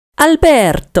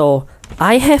Alberto,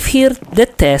 I have here the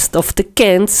test of the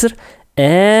cancer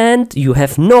and you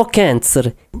have no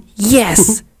cancer.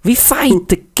 Yes, we fight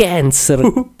the cancer.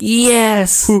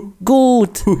 Yes,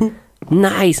 good.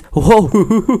 Nice. Whoa,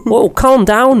 whoa, calm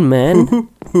down, man.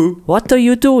 What are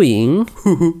you doing?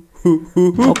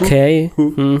 Okay,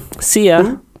 see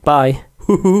ya. Bye.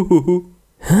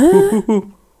 Huh?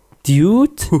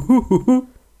 Dude?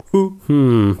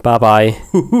 Bye-bye.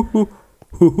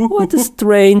 What a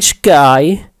strange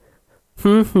guy.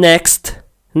 Next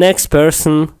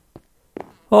person.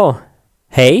 Oh,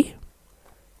 hey.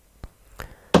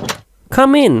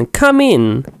 Come in.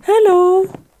 Hello.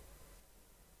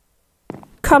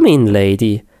 Come in,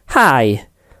 lady. Hi.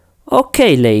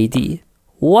 Okay, lady.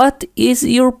 What is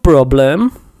your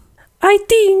problem? I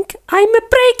think I'm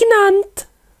pregnant.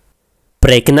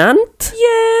 Pregnant?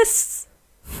 Yes.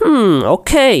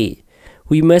 Okay.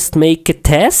 We must make a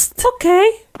test.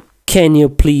 Okay. Can you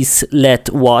please let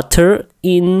water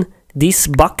in this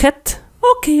bucket?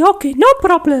 Okay, no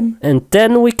problem. And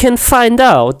then we can find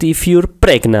out if you're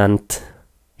pregnant.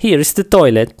 Here is the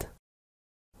toilet.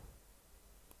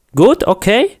 Good,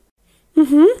 okay?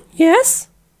 Yes.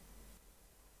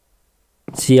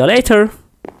 See you later.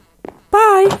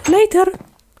 Bye, later.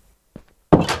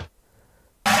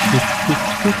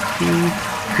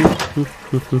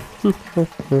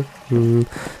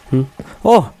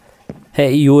 Oh,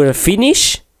 hey, you're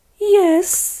finished?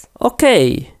 Yes.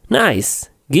 Okay, nice.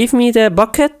 Give me the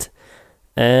bucket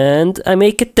and I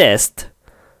make a test.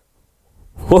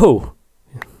 Whoa.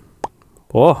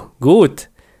 Oh, good.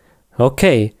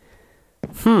 Okay.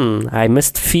 I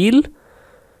must feel.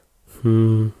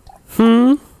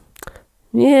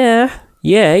 Yeah,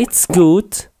 it's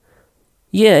good.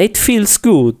 Yeah, it feels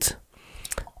good.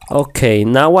 Okay,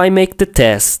 now I make the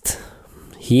test.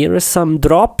 Here are some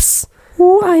drops.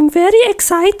 Oh, I'm very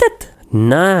excited.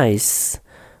 Nice.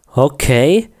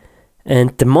 Okay,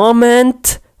 and the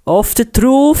moment of the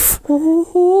truth.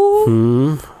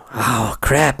 Oh,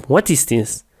 crap, what is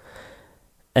this?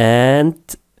 And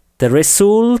the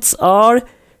results are...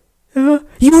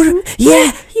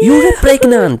 You're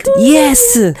pregnant.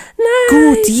 Yes. Nice.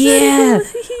 Good, yeah.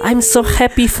 I'm so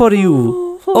happy for you.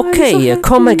 Okay, so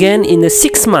come again in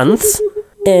 6 months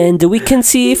and we can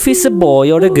see if it's a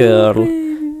boy or a girl.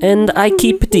 And I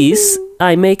keep this.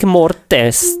 I make more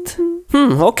tests.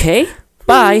 Okay.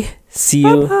 Bye. See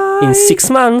you in 6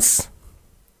 months.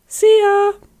 See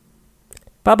ya.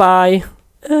 Bye-bye.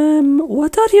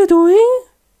 What are you doing?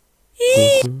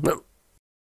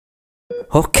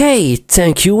 Okay,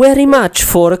 thank you very much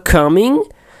for coming.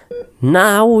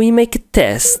 Now we make a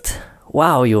test.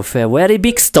 Wow, you have a very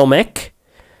big stomach.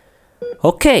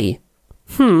 Okay.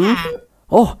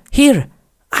 Oh, here.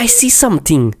 I see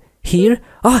something. Here.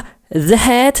 Oh, the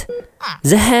head.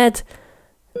 The head.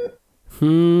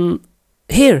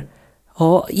 Here.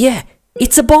 Oh, yeah.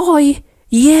 It's a boy.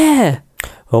 Yeah.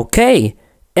 Okay.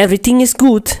 Everything is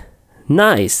good.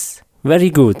 Nice. Very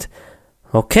good.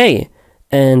 Okay.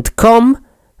 And come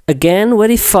again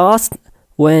very fast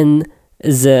when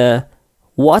the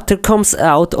water comes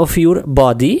out of your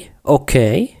body.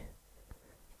 Okay.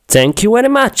 Thank you very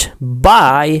much.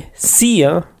 Bye. See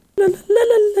ya. La la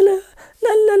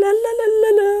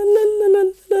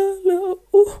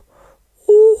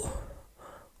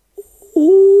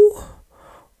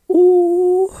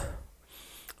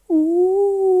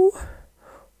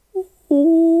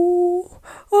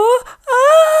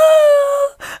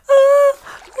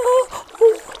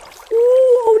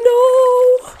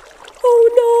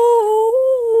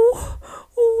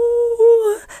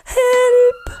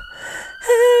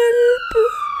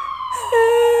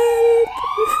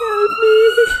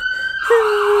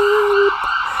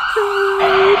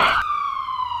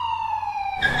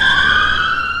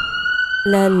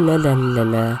la la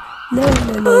la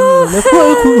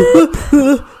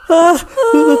la la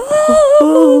la.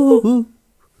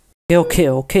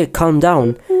 Okay, calm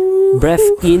down. Breath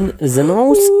in the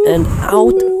nose and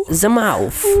out the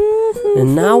mouth.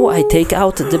 And now I take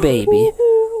out the baby.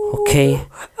 Okay,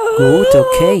 good,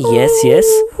 okay, yes.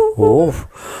 Oh,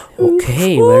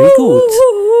 okay, very good.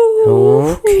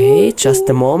 Okay, just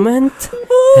a moment.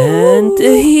 And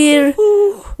here.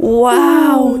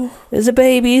 Wow, the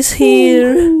baby is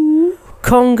here.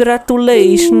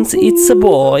 Congratulations, it's a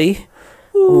boy.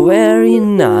 Very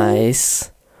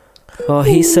nice. Oh,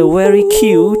 he's so very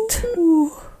cute.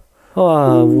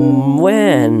 Oh,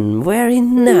 man, very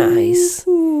nice.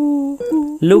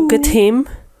 Look at him.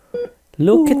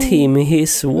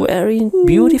 He's very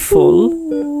beautiful.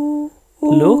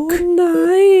 Look.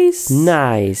 Nice.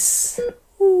 Nice.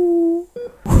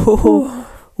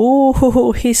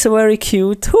 Oh, he's very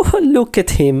cute. Oh, look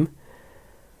at him.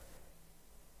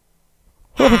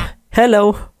 Oh,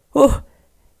 hello. Oh,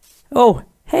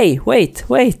 hey, wait.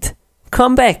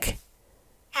 Come back.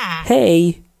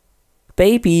 Hey,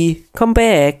 baby, come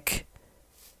back.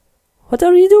 What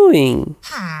are you doing?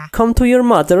 Come to your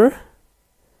mother.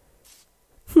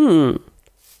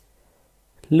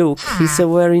 Look, he's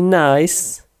very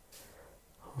nice.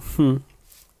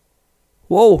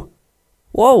 Whoa.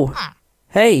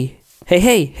 Hey,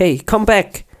 come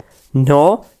back.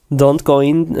 No, don't go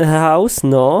in the house,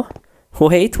 no.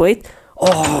 Wait.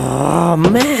 Oh,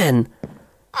 man.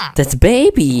 That's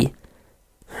baby.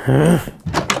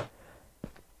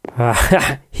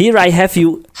 Here I have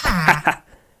you.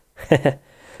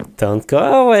 Don't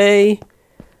go away.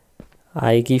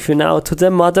 I give you now to the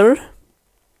mother.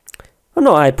 Oh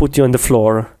no, I put you on the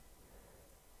floor.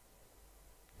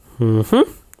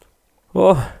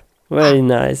 Oh, very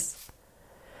nice.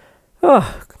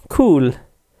 Oh, cool.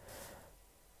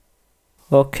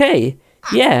 Okay,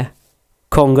 yeah.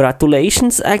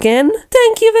 Congratulations again.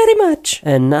 Thank you very much.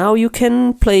 And now you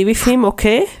can play with him,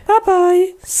 okay?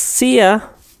 Bye-bye. See ya.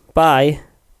 Bye.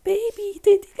 Baby.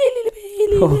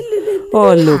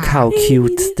 Oh, look how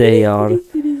cute they are.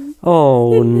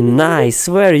 Oh, nice.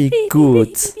 Very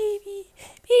good.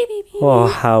 Oh,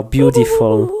 how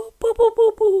beautiful.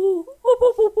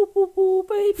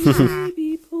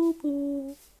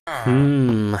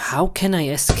 How can I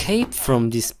escape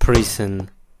from this prison?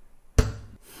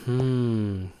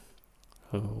 Oh.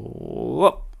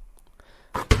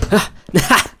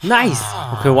 Nice.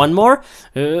 Okay, one more.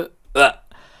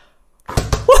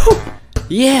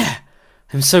 Yeah,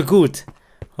 I'm so good.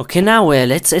 Okay, now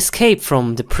let's escape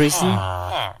from the prison.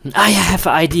 I have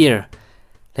an idea.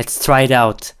 Let's try it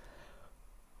out.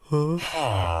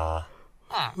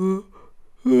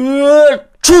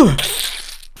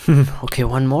 Okay,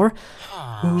 one more.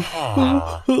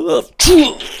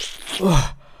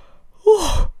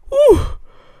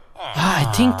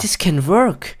 I think this can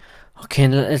work. Okay,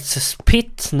 let's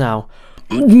spit now.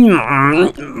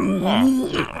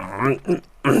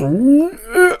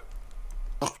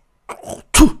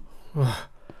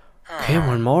 Okay,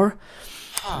 one more.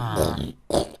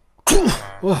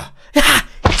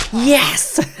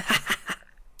 Yes!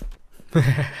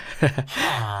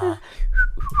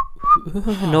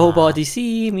 Nobody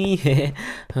see me.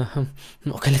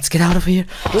 Okay, let's get out of here.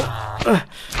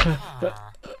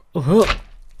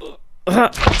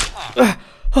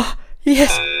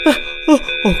 Yes.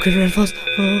 Okay, very fast.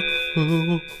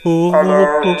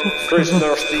 Alert!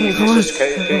 Prisoner Steve is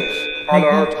escaping.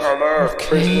 Alert! Okay.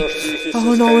 Prisoner Steve is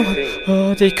Oh escaping.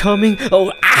 no! They're coming.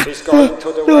 Oh, He's going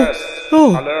to the west.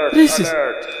 Alert! This is.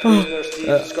 Prisoner Steve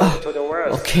is going to the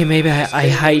west. Okay, maybe I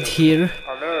hide here.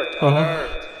 Alert!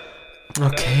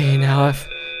 Okay, now I have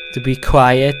to be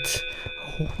quiet.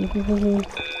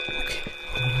 Okay.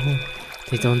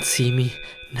 They don't see me.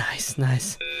 Nice.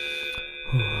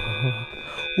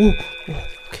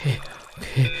 Okay.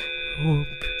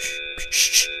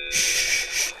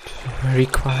 Shh. Very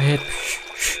quiet.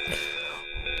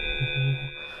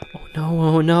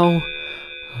 Oh no. No!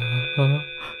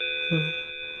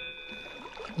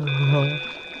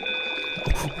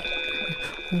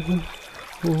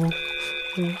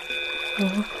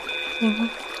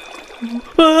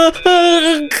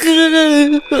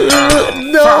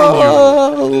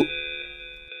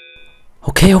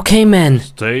 Okay, man.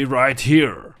 Stay right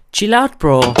here. Chill out,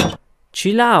 bro.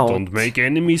 Chill out. Don't make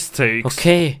any mistakes.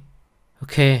 Okay,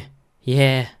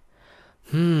 yeah.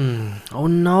 Oh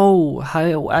no,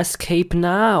 how I escape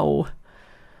now?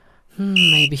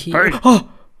 Maybe he... Hey!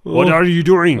 What are you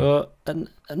doing?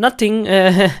 Nothing,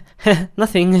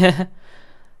 nothing.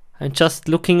 I'm just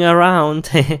looking around.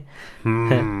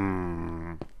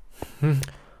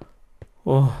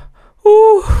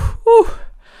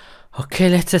 Okay,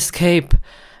 let's escape.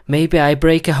 Maybe I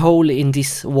break a hole in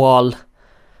this wall.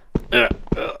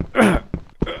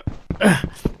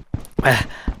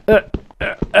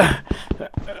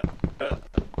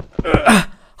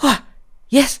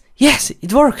 Yes,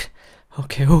 it worked.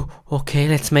 Okay,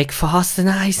 let's make fast.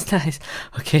 Nice.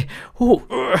 Okay.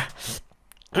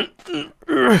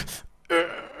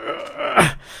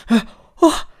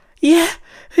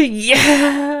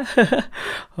 Yeah.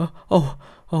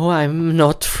 Oh, I'm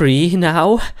not free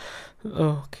now.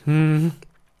 Okay.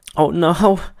 Oh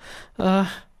no.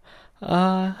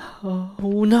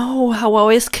 Oh no, how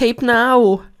I escape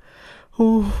now?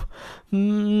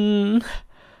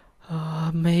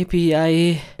 Maybe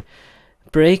I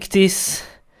break this.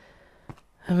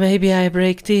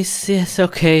 Yes,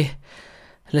 okay.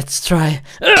 Let's try.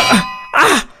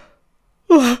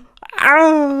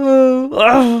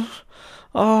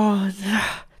 Oh,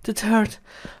 the third.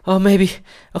 Oh, maybe.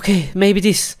 Okay, maybe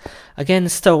this. Again,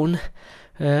 stone.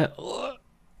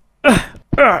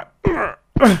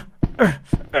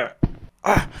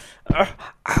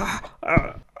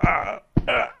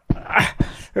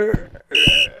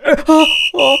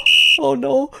 Oh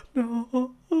no,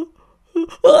 no.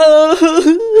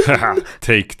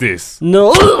 Take this.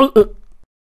 No.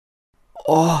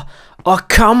 Oh,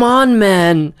 come on,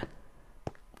 man.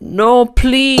 No,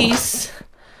 please.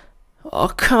 Oh,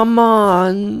 come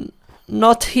on.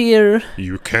 Not here.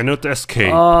 You cannot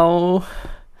escape. Oh,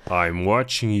 I'm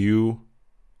watching you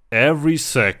every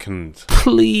second.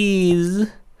 please.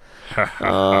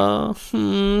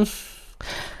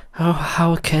 Oh,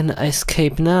 how can I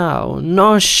escape now?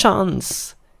 No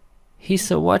chance.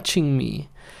 He's watching me.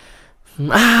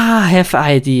 I have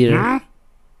idea.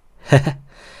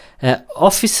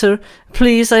 Officer,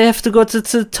 please, I have to go to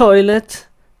the toilet.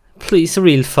 Please,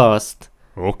 real fast.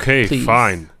 Okay, Please.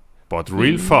 fine. But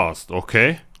real fast,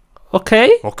 okay?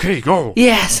 Okay? Okay, go.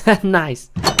 Yes, nice.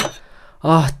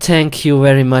 Oh, thank you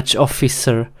very much,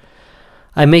 officer.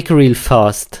 I make real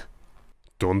fast.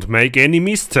 Don't make any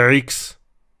mistakes.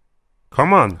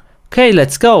 Come on. Okay,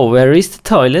 let's go. Where is the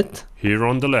toilet? Here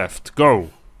on the left. Go.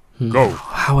 Go.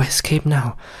 How I escape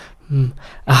now?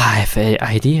 I have an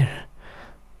idea.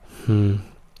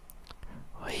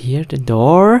 Here the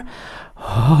door.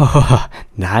 Oh,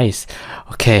 nice.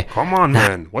 Okay. Come on,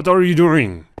 man. What are you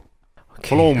doing? Okay.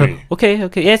 Follow me. Okay.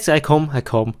 Yes, I come.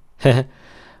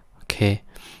 Okay.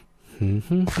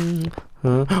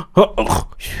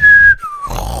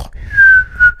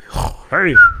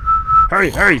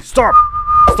 Hey, stop.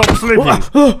 Stop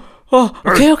sleeping.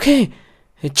 Okay.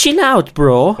 Chill out,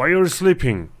 bro. Why are you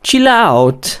sleeping? Chill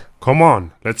out. Come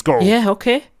on, let's go. Yeah,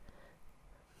 okay.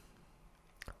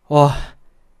 Oh,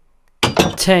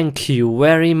 thank you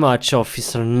very much,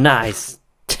 officer. Nice.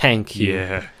 Thank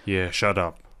you. Yeah, shut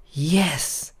up.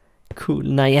 Yes. Cool.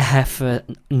 Now I have a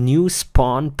new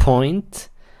spawn point.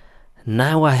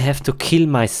 Now I have to kill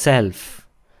myself.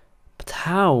 But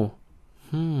how?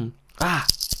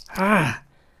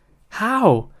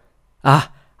 How?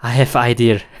 I have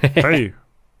idea. Hey,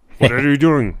 what are you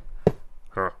doing?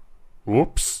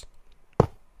 Whoops.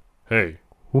 Hey,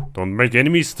 don't make any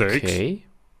mistakes. Okay.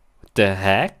 What the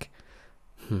heck?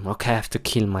 Okay, I have to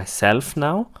kill myself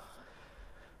now.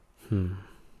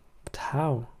 But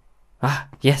how?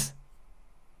 Yes.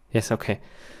 Yes, okay.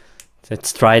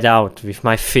 Let's try it out with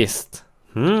my fist.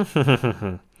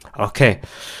 Okay.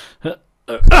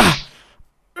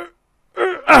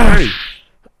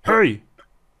 Hey!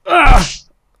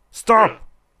 Stop!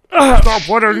 Stop!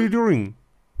 What are you doing?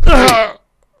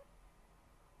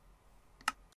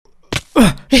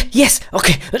 Yes.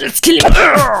 Okay. Let's kill him.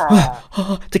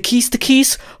 The keys.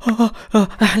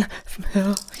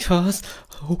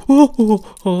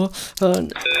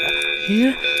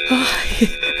 Here.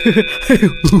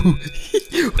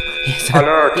 Yes.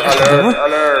 Alert!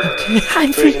 Okay,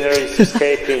 I'm free. Prisoner is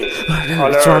escaping.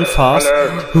 Let's run fast.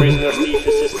 Alert! Prisoner thief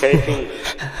is escaping.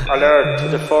 Alert to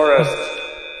the forest.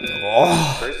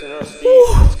 Prisoner thief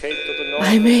escaped to the north.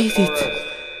 I made it.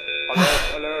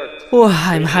 Alert! Oh,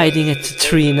 I'm hiding at the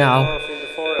tree now. North in the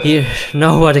forest. Here,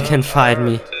 nobody can find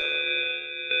me.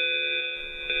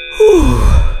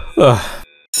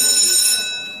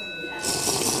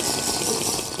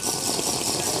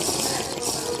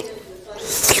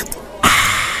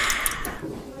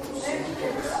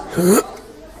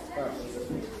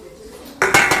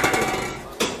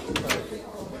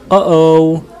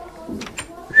 Uh-oh.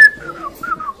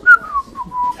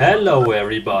 Hello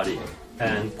everybody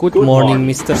and Good morning,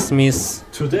 Mr. Smith.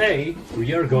 Today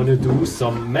we are gonna do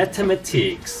some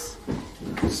mathematics.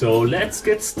 So let's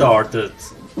get started.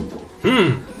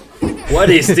 What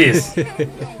is this?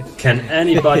 Can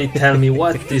anybody tell me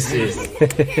what this is?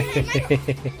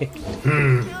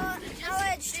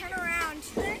 Alex, turn around.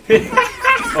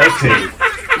 Okay,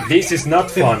 this is not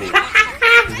funny.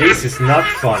 This is not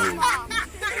funny.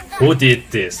 Who did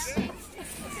this?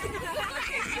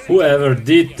 Whoever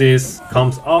did this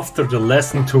comes after the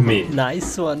lesson to me.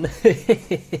 Nice one.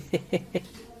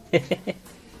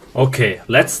 Okay,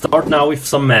 let's start now with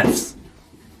some maths.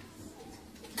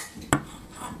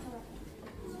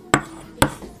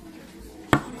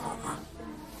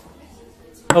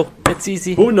 Oh, that's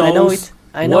easy. Who knows I know it.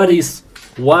 I know what it. is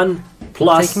 1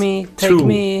 plus Take 2?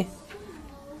 me.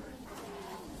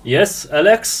 Yes,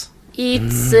 Alex?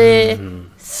 It's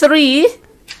 3.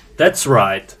 That's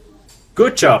right.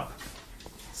 Good job.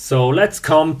 So let's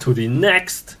come to the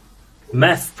next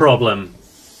math problem.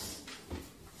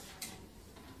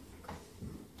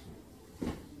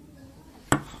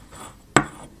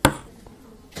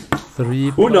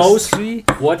 3 Who plus knows 3.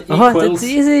 what Oh, equals that's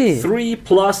easy. 3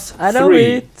 plus 3? I know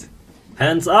it.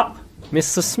 Hands up.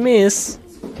 Mr. Smith.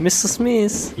 Mr.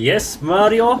 Smith. Yes,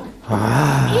 Mario?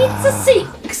 It's a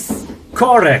 6.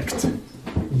 Correct.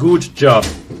 Good job.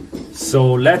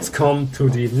 So let's come to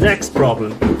the next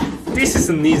problem. This is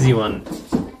an easy one.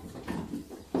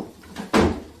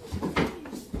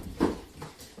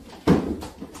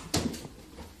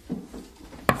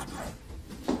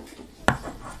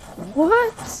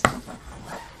 What?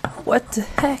 What the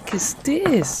heck is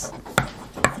this?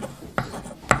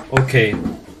 Okay,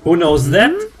 who knows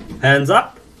that? Hands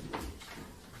up.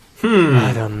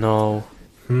 I don't know.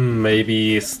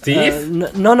 Maybe Steve?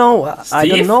 No, I don't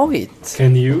Steve? know it.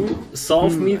 Can you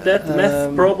solve me that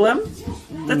math problem?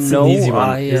 That's No, an easy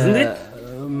one, isn't it?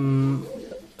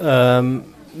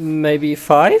 Maybe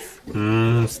 5?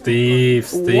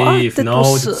 Steve, What? That no,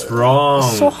 was, that's wrong.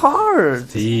 So hard.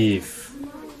 Steve,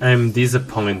 I'm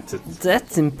disappointed.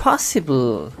 That's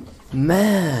impossible.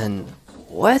 Man,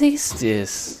 what is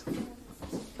this?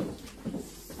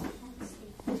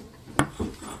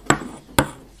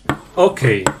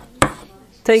 Okay,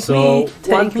 Take so me,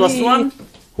 1 take plus me. 1,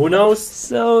 who knows?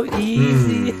 So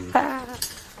easy.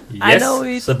 I Yes, know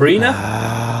it. Sabrina?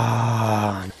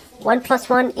 1 plus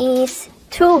 1 is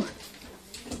 2.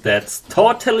 That's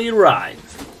totally right.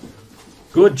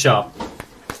 Good job.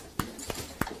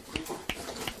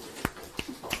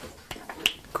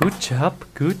 Good job,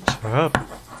 good job.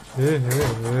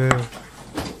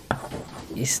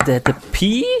 Is that a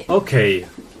P? Okay,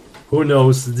 who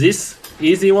knows this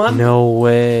easy one? No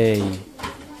way.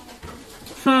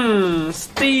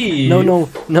 Steve. No.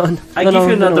 I give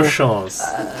you another chance.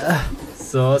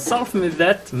 So solve me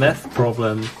that math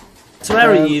problem. It's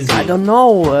very easy. I don't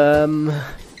know.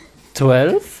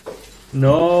 12?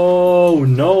 No.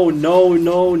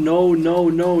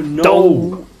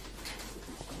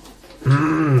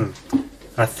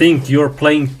 I think you're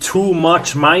playing too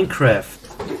much Minecraft.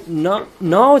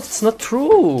 No, it's not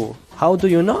true. How do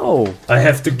you know? I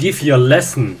have to give you a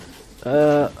lesson.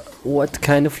 What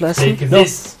kind of lesson? Take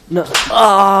this. No.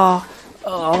 Ah.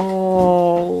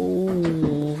 Oh.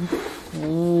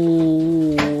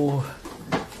 Ooh.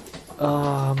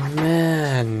 Oh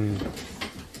man.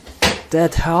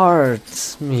 That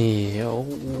hurts me. Oh.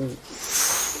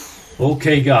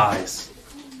 Okay, guys.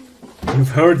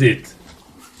 You've heard it.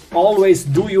 Always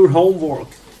do your homework.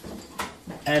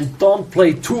 And don't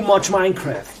play too much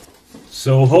Minecraft.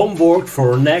 So homework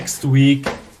for next week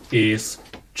is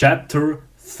chapter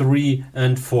 3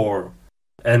 and 4.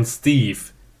 And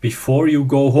Steve, before you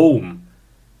go home,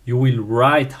 you will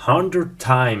write 100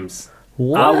 times.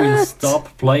 What? I will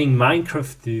stop playing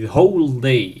Minecraft the whole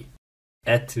day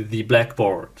at the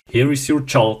blackboard. Here is your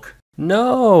chalk.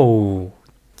 No.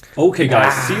 Okay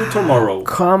guys, see you tomorrow.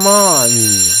 Come on.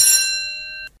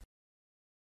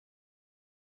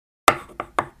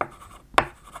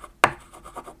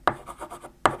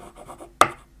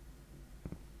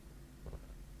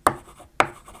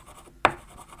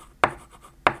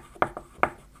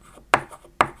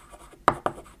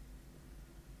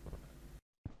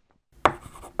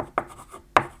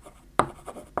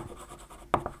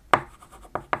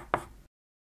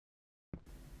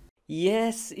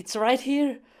 Yes, it's right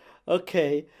here.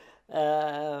 Okay,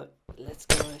 let's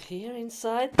go here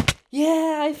inside.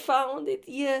 Yeah, I found it.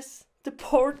 Yes, the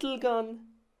portal gun.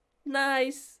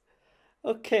 Nice.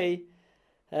 Okay.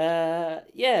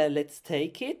 Yeah, let's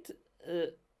take it.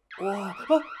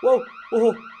 Whoa.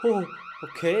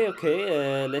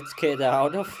 Okay. Let's get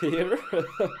out of here.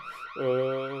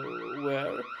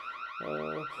 Where?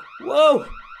 Whoa!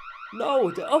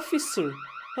 No, the officer.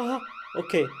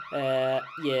 Okay,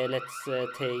 yeah, let's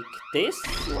take this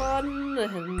one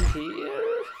and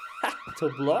here to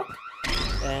block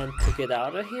and to get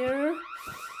out of here.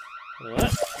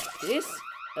 This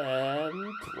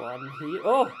and one here.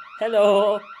 Oh,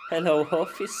 hello,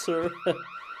 officer.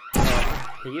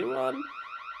 Here one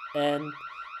and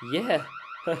yeah.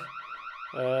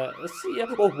 Let's see.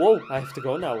 Oh, whoa! I have to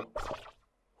go now.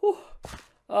 Whew.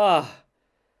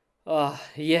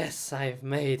 Yes, I've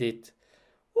made it.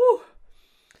 Whew.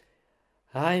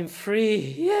 I'm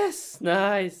free. Yes,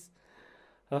 nice.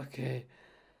 Okay.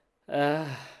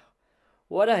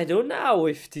 What I do now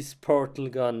with this portal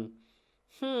gun?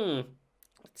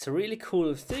 It's a really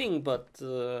cool thing, but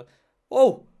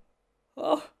oh,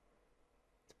 the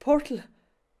portal.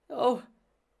 Oh,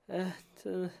 and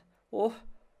the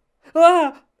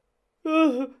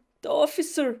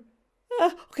officer.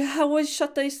 Okay, how will I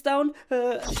shut this down?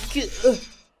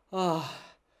 Oh,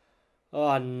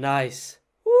 nice.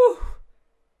 Woo.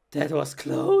 That was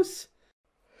close.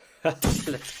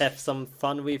 Let's have some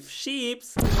fun with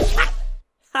sheeps.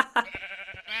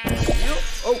 You.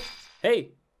 Oh,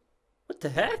 hey. What the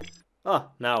heck? Oh,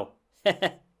 now.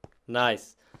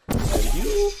 Nice. And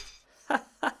you.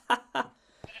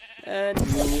 And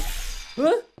you.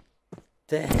 Huh?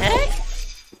 The heck?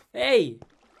 Hey.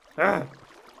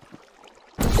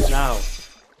 Now.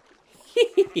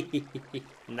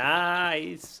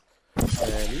 Nice.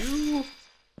 And you.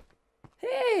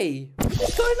 Hey,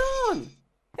 what's going on?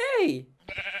 Hey.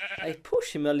 I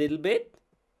push him a little bit.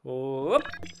 Whoop.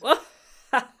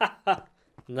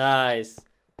 Nice.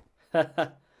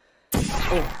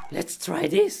 Oh, let's try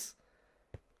this.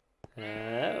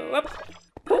 Whoa.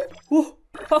 Whoa.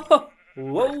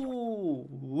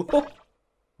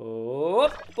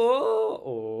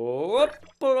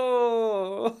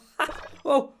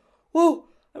 Oh, whoa,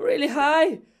 I'm really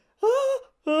high.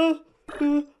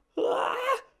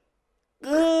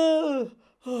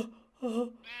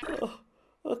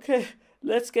 Okay,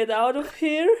 let's get out of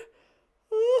here.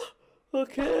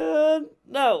 Okay,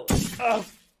 now.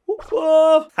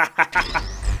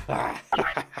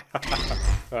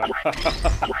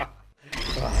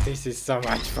 Oh, this is so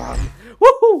much fun.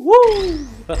 Woo!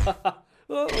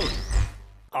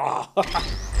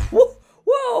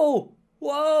 Whoa!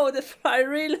 Whoa! They fly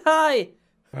real high.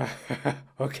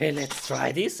 Okay, let's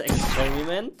try this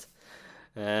experiment.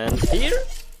 And here.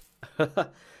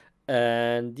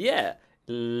 And yeah,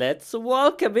 let's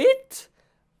walk a bit.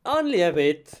 Only a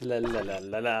bit. La la la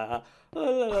la la. La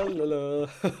la la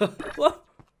la.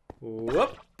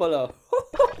 Whoop-a-la.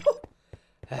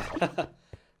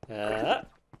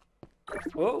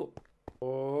 Whoa.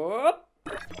 Whoop.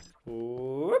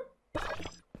 Whoop.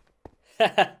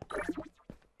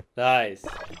 Nice.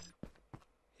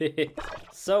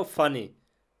 So funny.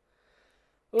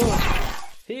 Oh,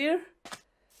 here.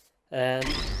 And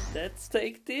let's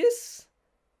take this.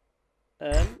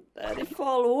 And let it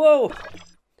fall. Whoa.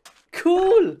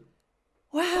 Cool.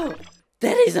 Wow.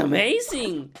 That is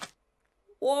amazing.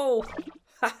 Whoa.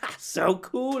 So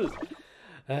cool.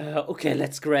 Okay,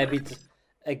 let's grab it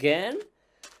again.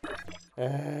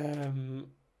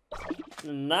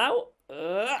 Now.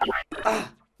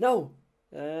 No.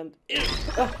 And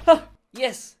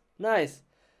yes. Nice.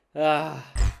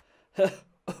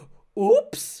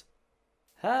 Oops.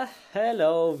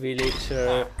 Hello,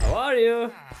 villager. How are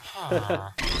you?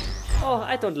 Oh,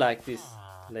 I don't like this.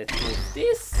 Let's move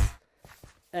this.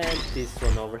 And this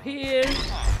one over here.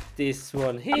 This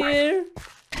one here.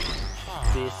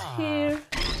 This here.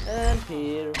 And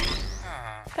here.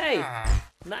 Hey,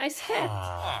 nice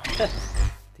hat.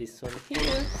 This one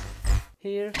here.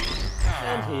 Here.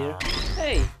 And here.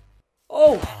 Hey.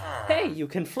 Oh, hey, you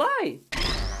can fly.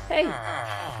 Hey.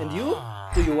 And you?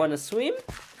 Do you want to swim?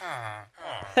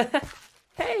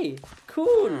 Hey,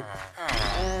 cool.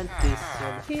 And this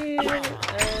one here.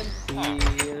 And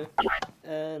here.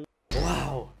 And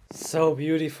wow, so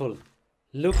beautiful.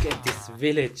 Look at this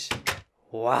village.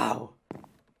 Wow.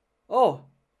 Oh,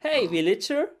 hey,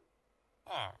 villager.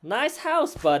 Nice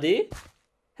house, buddy.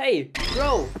 Hey,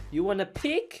 bro, you want a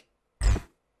pig?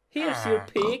 Here's your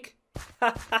pig.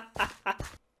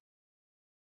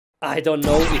 I don't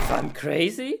know if I'm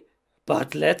crazy,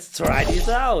 but let's try this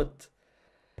out.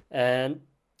 And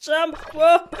jump.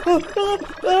 Whoa.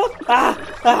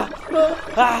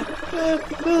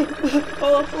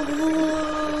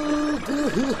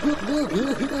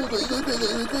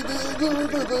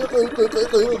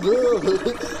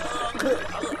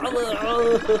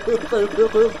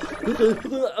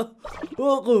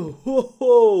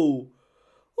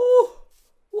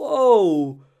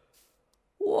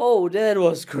 Whoa, that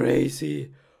was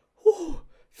crazy.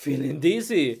 Feeling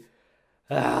dizzy.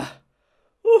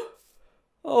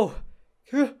 Oh,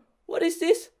 what is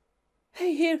this?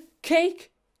 Hey, here,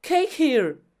 cake. Cake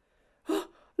here.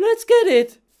 Let's get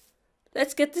it.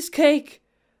 Let's get this cake.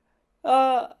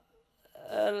 How?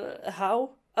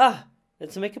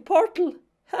 Let's make a portal.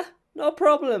 No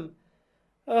problem.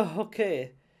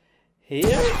 Okay.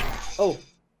 Here. Oh,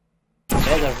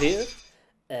 another here.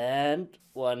 And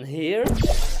one here.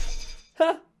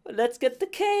 Let's get the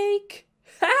cake.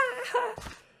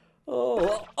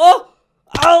 Oh.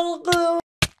 Oh, no!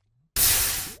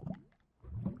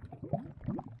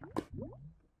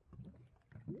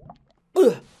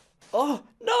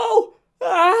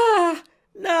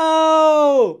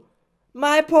 No!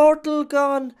 My portal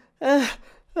gone. What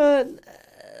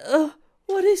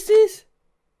is this?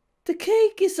 The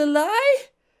cake is a lie?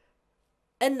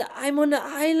 And I'm on an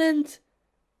island.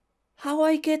 How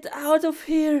I get out of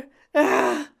here?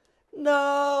 No!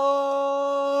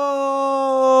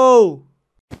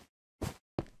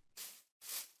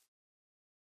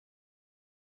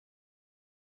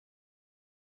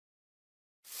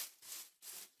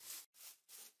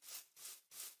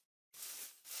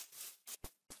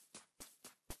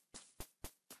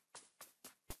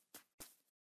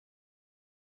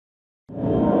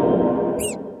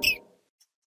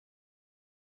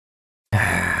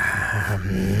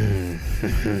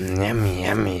 Yummy,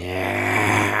 yummy.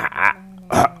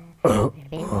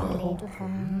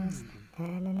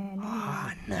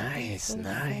 Nice,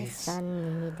 nice.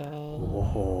 Sunny day.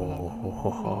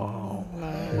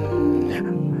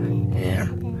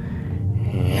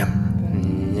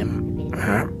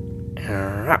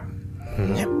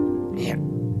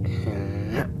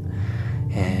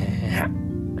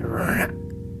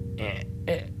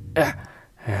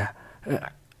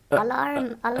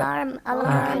 Alarm, alarm,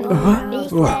 alarm.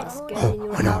 Reflex.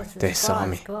 Oh no, they saw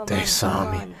me. They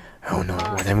saw me. Oh no,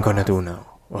 what am I gonna do now?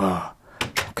 Oh,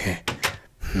 okay.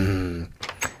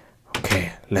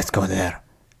 Okay, let's go there.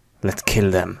 Let's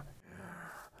kill them.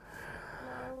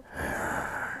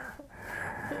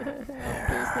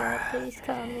 Please not, please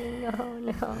coming. No,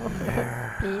 no.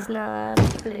 Please not,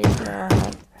 please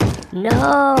not.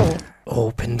 No!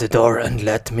 Open the door and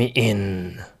let me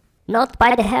in. Not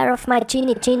by the hair of my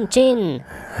chinny chin chin.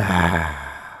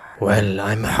 Well,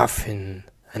 I'm huffing,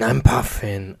 and I'm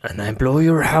puffing, and I blow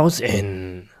your house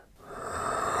in.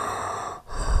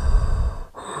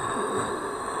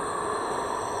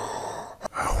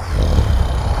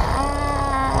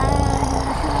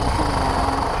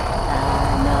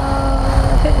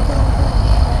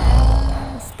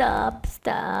 Stop,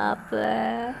 stop.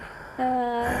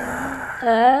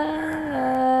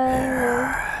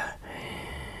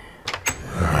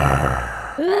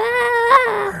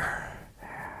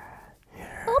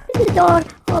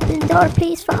 Open the door,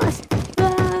 please, fast.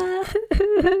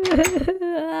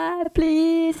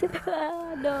 Please.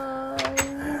 No.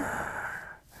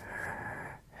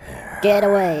 Get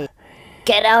away.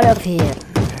 Get out of here.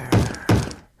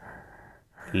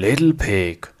 Little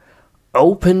pig,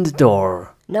 open the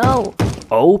door. No,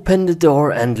 Open the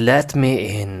door and let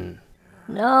me in.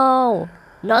 no.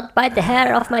 Not by the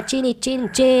hair of my chinny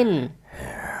chin chin.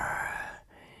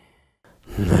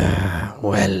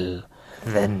 Well,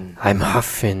 then I'm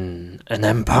huffing and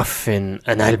I'm puffing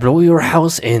and I'll blow your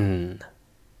house in.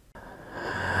 Whoa,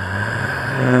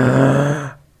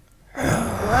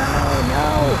 no.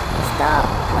 Stop.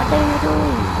 What are you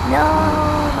doing? No,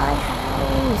 my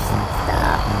house.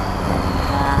 Stop.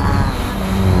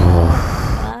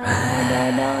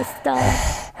 No, stop.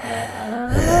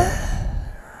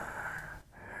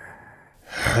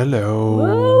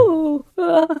 Hello.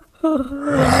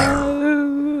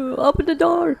 Open the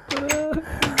door.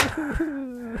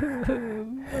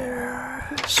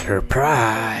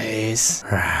 Surprise.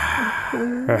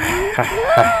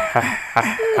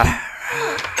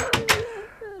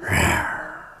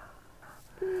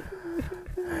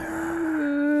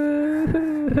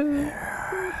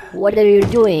 What are you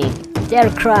doing? They're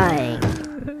crying.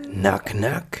 Knock,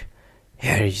 knock.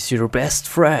 Here is your best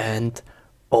friend.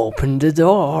 Open the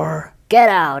door. Get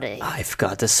out of here. I've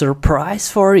got a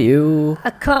surprise for you.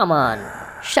 Come on.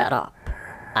 Shut up.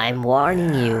 I'm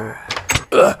warning you.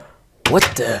 What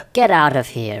the? Get out of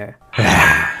here.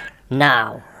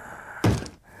 Now.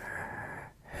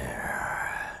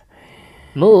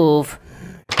 Move.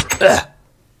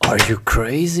 Are you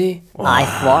crazy?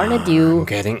 I've warned I'm you.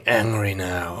 getting angry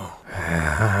now.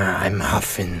 I'm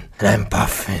huffing and I'm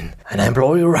puffing and I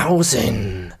blow your house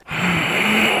in.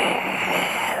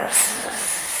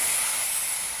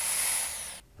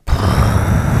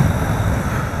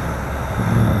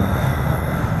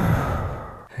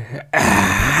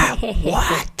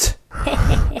 What?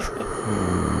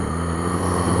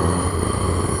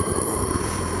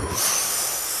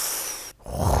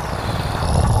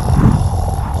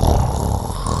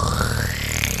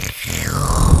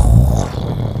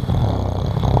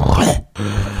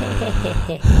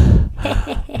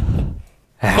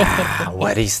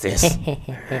 What is this?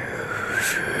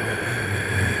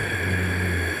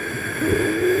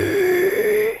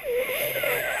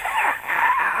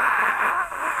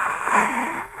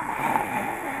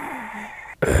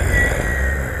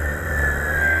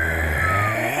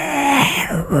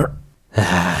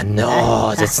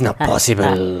 No, that's not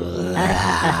possible.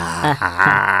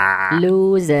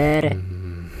 Loser.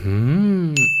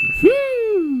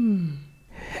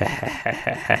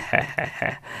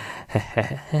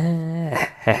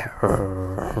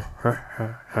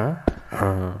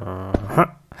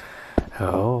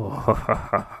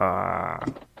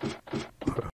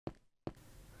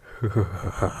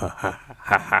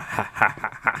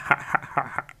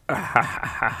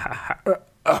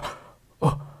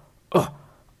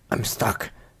 I'm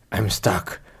stuck. I'm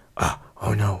stuck.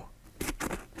 Oh no.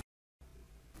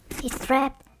 He's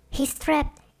trapped. He's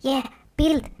trapped. Yeah.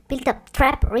 Build a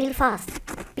trap real fast.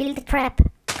 Build a trap.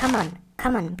 Come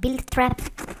on, build a trap.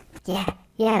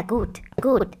 Yeah, good.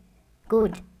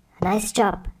 Nice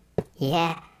job.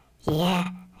 Yeah.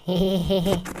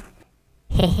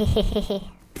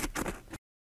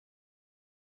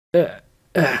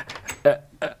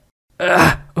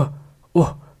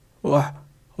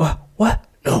 What?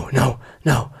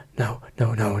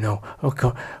 No.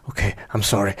 Okay, I'm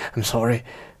sorry.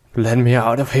 Let me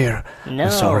out of here. No.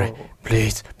 I'm sorry.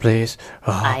 Please.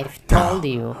 I've told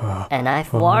you, and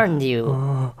I've warned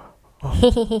you.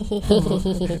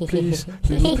 Please,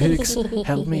 little pigs,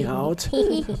 help me out.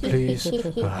 Please.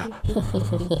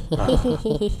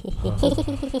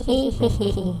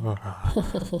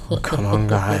 Come on,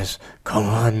 guys. Come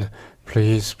on.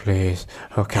 Please.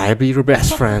 Okay, I'll be your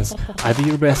best friends.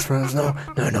 No.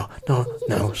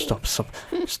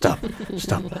 Stop.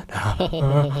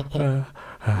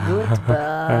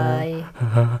 Goodbye.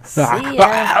 See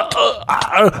ya.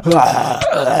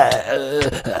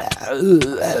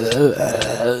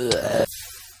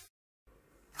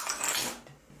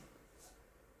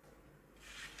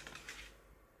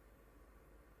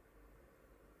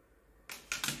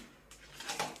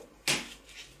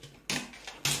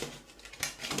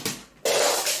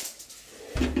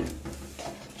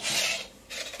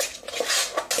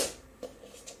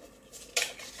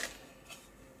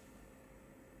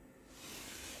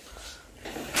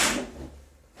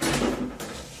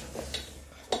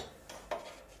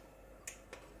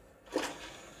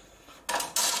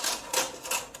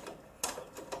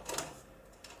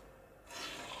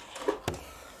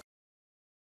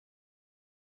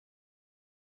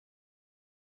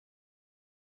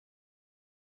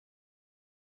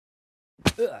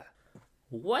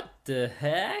 What the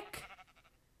heck?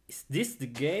 Is this the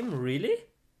game, really?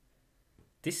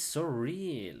 This is so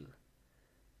real.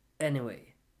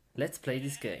 Anyway, let's play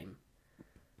this game.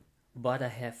 But I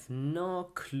have no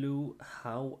clue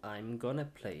how I'm gonna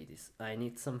play this. I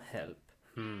need some help.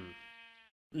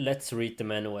 Let's read the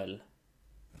manual.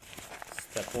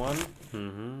 Step 1.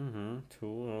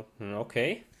 2.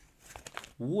 Okay.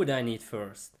 Wood I need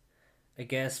first. I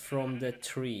guess from the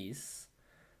trees.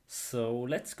 So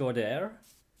let's go there.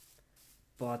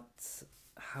 But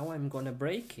how I'm gonna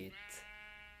break it?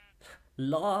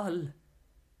 LOL!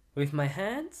 With my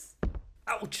hands?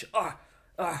 Ouch!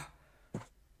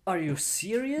 Are you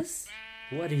serious?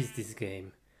 What is this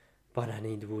game? But I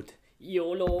need wood.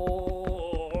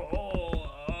 YOLO!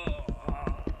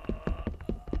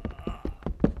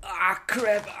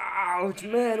 Crap! Ouch,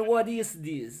 man! What is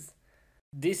this?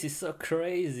 This is so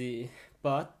crazy.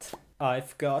 But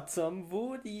I've got some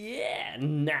wood. Yeah,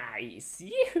 nice.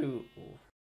 Yoo!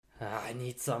 I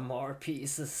need some more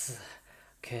pieces.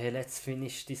 Okay, let's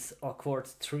finish this awkward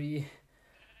tree.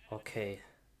 Okay.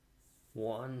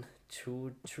 1,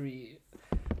 2, 3.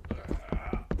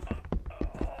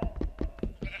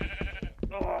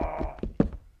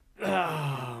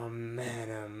 Oh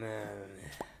man.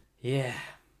 Yeah,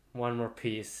 one more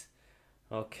piece.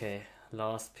 Okay,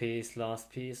 last piece.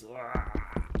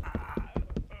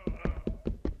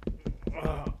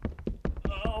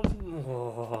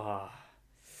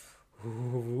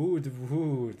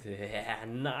 Wood. Yeah,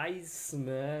 nice,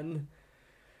 man.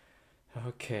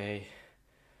 Okay.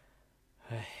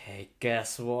 Hey,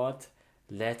 guess what?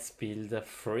 Let's build a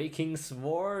freaking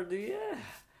sword, yeah.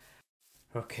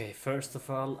 Okay, first of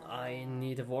all, I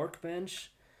need a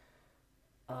workbench.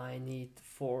 I need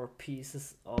 4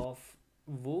 pieces of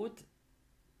wood.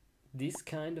 This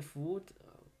kind of wood.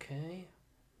 Okay.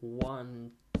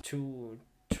 1, 2,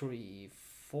 3,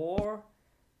 4.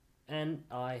 And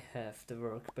I have the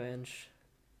workbench.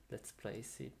 Let's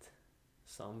place it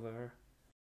somewhere.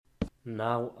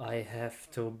 Now I have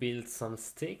to build some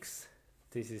sticks.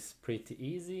 This is pretty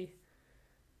easy.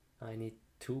 I need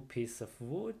 2 pieces of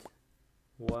wood.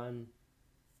 1,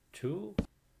 2,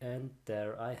 and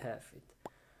there I have it.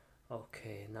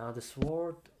 Okay, now the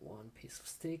sword. 1 piece of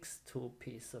sticks, 2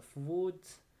 pieces of wood.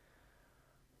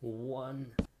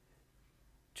 1,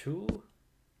 2.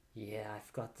 Yeah,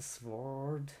 I've got the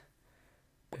sword.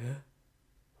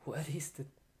 What is the...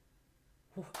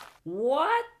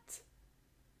 What?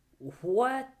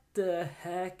 What the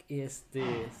heck is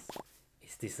this?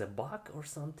 Is this a bug or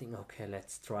something? Okay,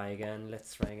 let's try again.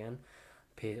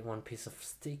 1 piece of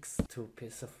sticks, 2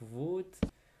 pieces of wood,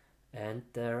 and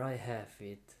there I have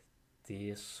it.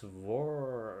 The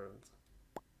sword.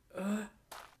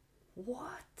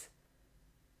 What?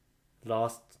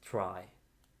 Last try.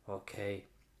 Okay.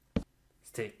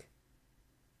 Stick.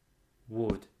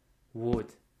 Wood.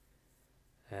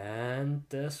 And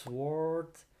the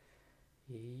sword.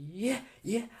 Yeah,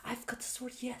 I've got the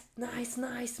sword. Yes, nice,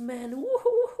 man.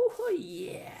 Woohoo!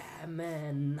 Yeah,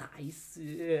 man, nice.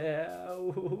 Yeah.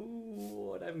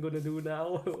 What I'm gonna do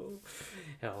now?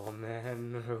 Oh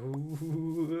man,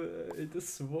 the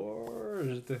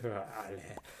sword.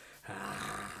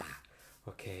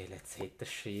 Okay, let's hit the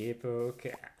sheep.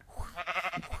 Okay.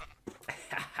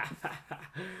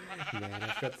 Then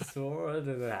I've got the sword.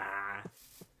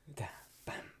 Da,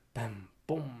 bam, bam,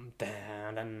 boom,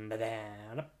 da, da, da,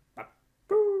 da, da, ba,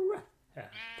 boo, da,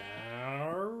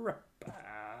 da,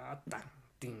 ba, dang,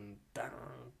 ding,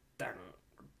 dang, dang,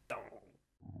 dong.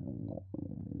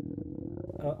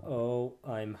 Uh-oh,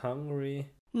 I'm hungry.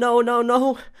 No, no,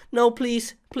 no, no,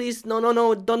 please, please, no, no,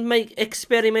 no, don't make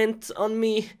experiments on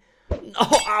me.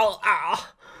 Oh, ow, ow.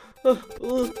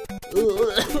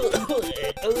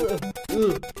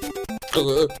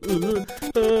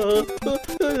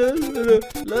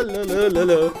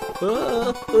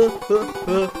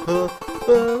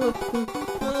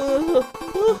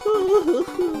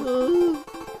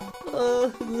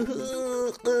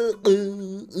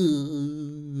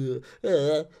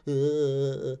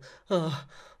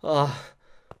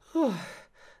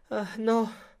 No,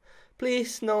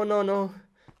 please, no, no, no,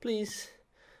 please,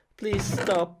 please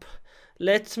stop.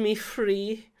 Let me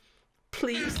free.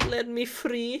 Please let me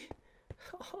free.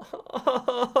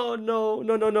 Oh no,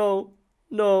 no, no, no,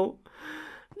 no,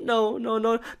 no, no,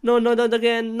 no, no, no, not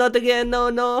again, not again, no,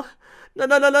 no, no,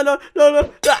 no, no, no, no, no, no.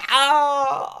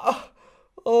 Ah!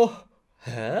 Oh,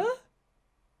 huh?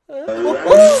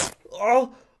 Oh,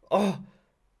 oh, oh,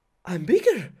 I'm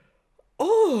bigger.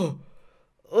 Oh,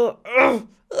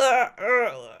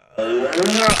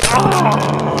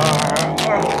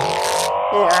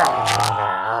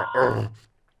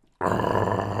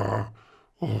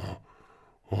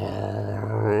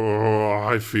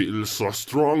 I feel so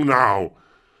strong now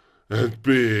and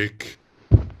big.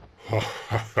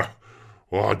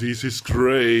 Oh, this is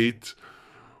great.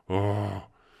 Oh,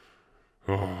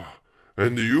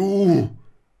 and you,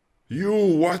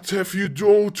 what have you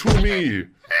done to me?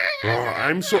 Oh,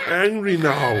 I'm so angry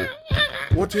now.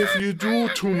 What have you done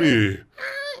to me?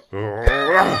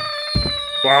 Oh,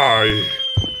 bye.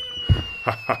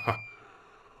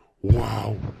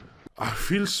 Wow, I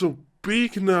feel so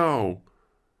big now.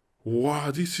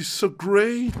 Wow, this is so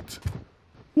great.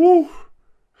 Woo.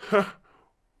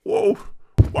 Whoa.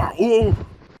 Wow. Whoa.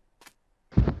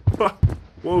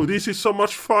 Whoa, this is so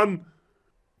much fun.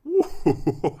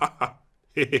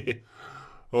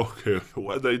 Okay,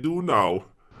 what do I do now?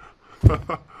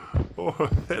 Oh,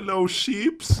 hello,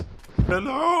 sheeps.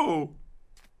 Hello.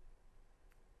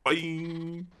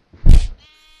 Boing.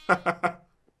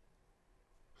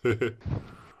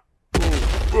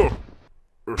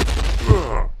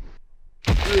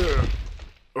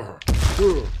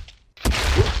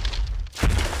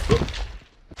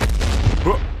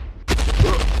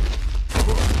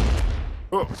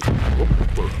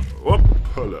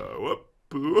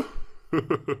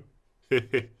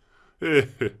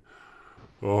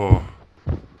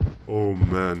 Oh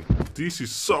man, this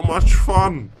is so much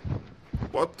fun.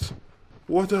 What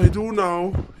do I do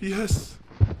now? Yes,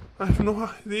 I have no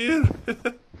idea.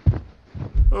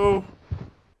 Oh,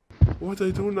 what do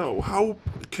I do now? How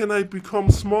can I become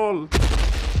small?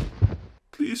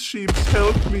 Please, sheep,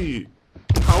 help me.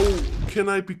 How can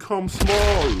I become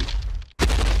small?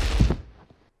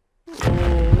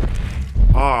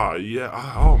 Oh, yeah.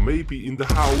 Oh, maybe in the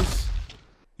house.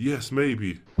 Yes,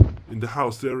 maybe. In the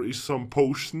house there is some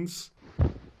potions.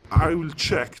 I will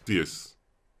check this.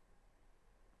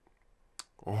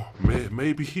 Oh,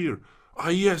 maybe here. Ah,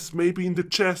 yes, maybe in the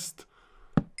chest.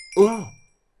 Oh,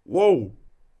 whoa.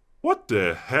 What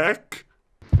the heck?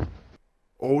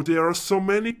 Oh, there are so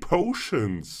many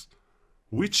potions.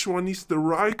 Which one is the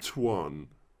right one?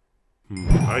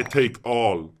 I take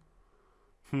all.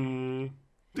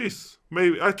 This.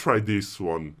 Maybe I try this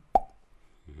one.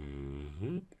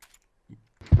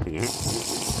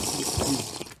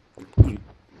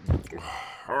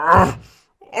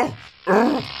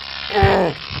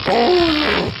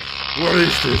 What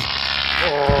is this?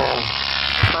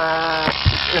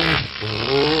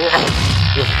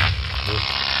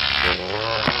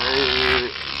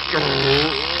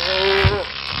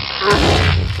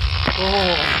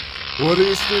 What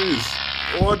is this?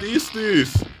 What is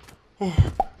this? Oh,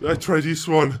 I try this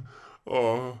one.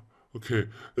 Oh, okay.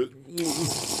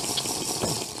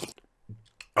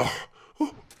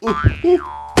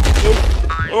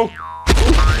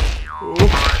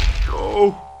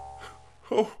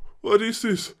 Oh, what is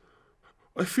this?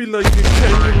 I feel like a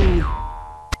kangaroo.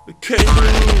 A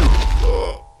kangaroo.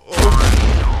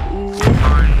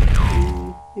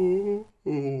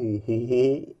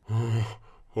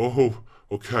 Oh,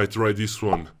 okay, I try this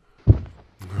one.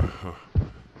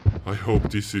 I hope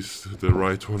this is the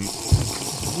right one.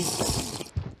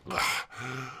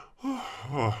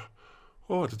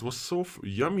 Oh, that was so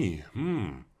yummy.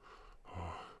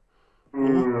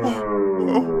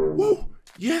 Oh,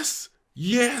 yes,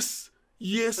 yes,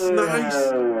 yes,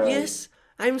 nice. Yes,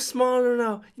 I'm smaller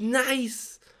now.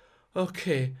 Nice.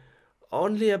 Okay,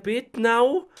 only a bit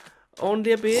now.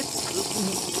 Only a bit.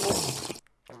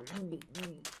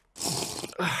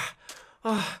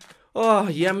 Oh,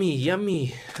 yummy,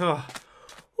 yummy. Oh,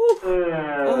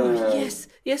 oh, yes,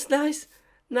 yes, nice,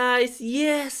 nice,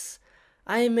 yes.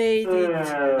 I made it.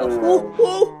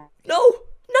 Oh, no,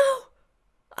 no.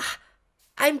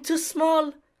 I'm too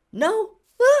small. No.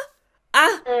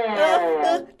 No,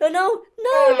 no,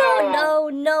 no,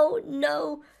 no,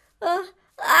 no.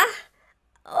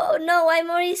 Oh no, I'm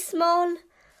very small.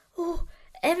 Oh,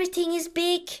 everything is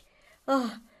big.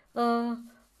 Oh,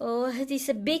 it is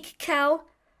a big cow.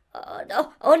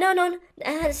 Oh no, no,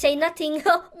 say nothing.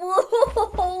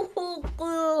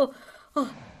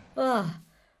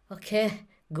 Okay,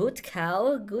 good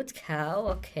cow, good cow.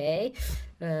 Okay.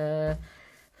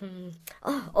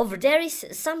 Oh, over there is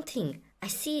something. I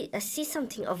see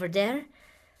something over there.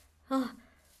 Oh,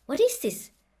 what is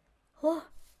this? Oh,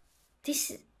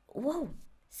 whoa,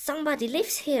 somebody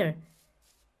lives here.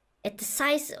 At the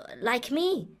size like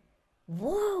me.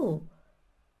 Whoa,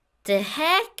 the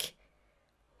heck?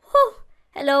 Whoa,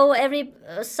 hello,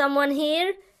 someone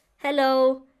here?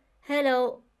 Hello,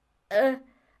 hello.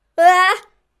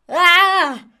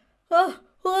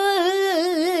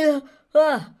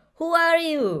 Who are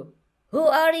you? Who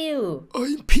are you?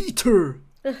 I'm Peter.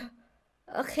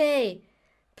 Okay,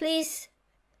 please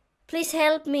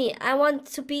help me. I want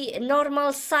to be a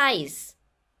normal size.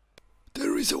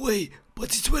 There is a way, but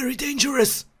it's very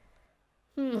dangerous.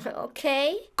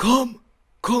 Okay. Come,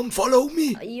 follow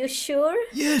me. Are you sure?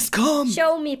 Yes, come.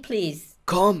 Show me, please.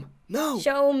 Come, now.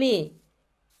 Show me.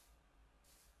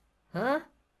 Huh?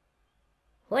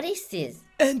 What is this?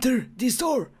 Enter this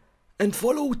door and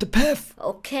follow the path.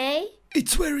 Okay.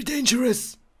 It's very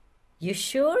dangerous. You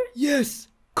sure? Yes.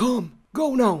 Come,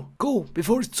 go now. Go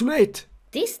before it's too late.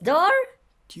 This door?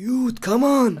 Dude, come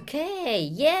on. Okay,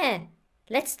 yeah.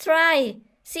 Let's try.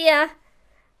 See ya.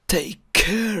 Take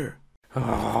care.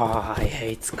 Oh, I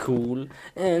hate school.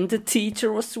 And the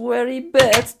teacher was very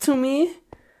bad to me.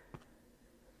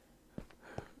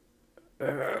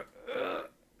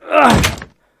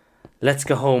 Let's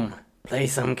go home. Play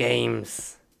some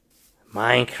games.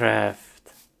 Minecraft.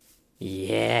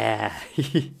 Yeah.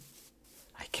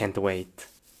 I can't wait.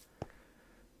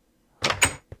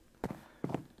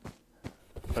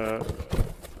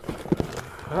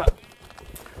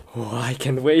 Oh, I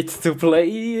can't wait to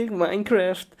play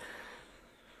Minecraft.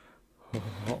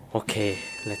 Oh, okay,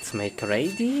 let's make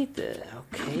ready.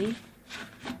 Okay.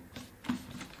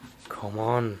 Come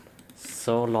on.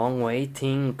 So long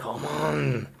waiting. Come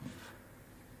on.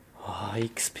 Oh,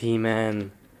 XP,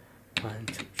 man. 1,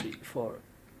 2, 3, 4,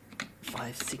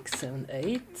 5, 6, 7,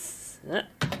 8.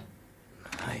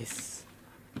 Nice.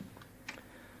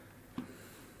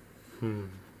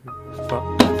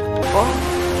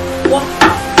 What?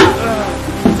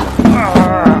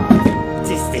 What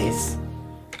is this?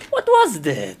 What was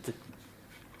that?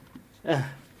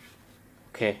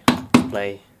 Okay,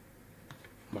 play.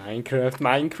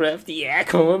 Minecraft. Yeah,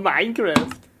 come on,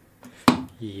 Minecraft.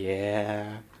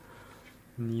 Yeah.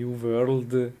 New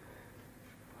world.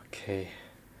 Okay.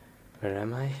 Where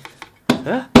am I?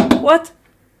 Huh? What?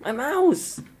 My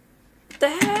mouse! The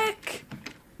heck?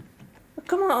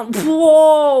 Come on.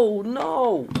 Whoa!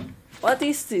 No! What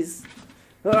is this?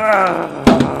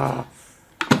 Whoa!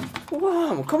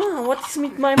 Come on! What is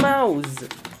with my mouse?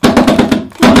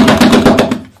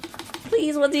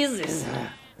 Please, what is this?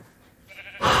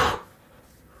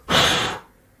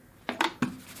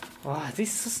 Oh, this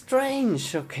is so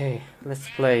strange. Okay, let's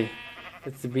play.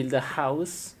 Let's build a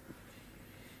house.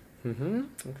 We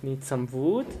need some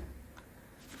wood.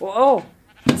 Oh,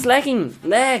 it's lagging.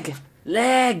 Lag.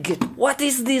 What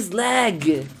is this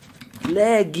lag?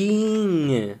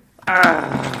 Lagging.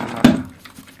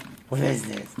 What is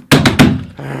this?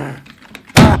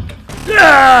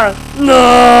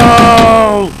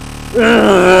 No!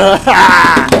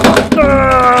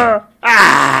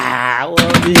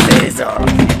 What is this?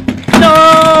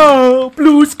 No!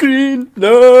 Blue screen!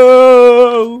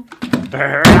 No!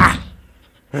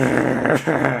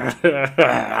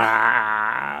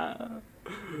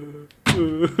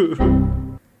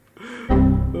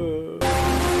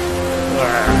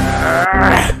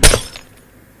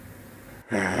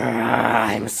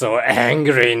 I'm so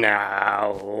angry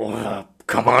now.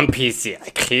 Come on, PC, I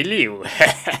kill you.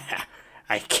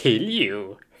 I kill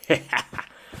you.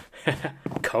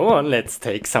 Come on, let's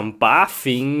take some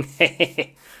bathing.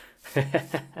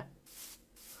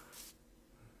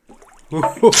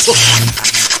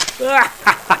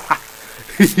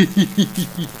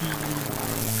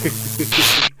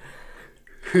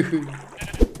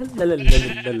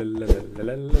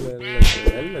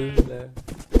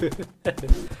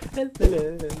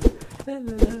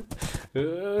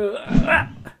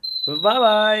 Bye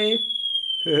bye.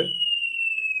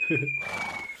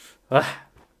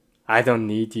 I don't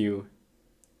need you.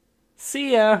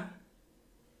 See ya.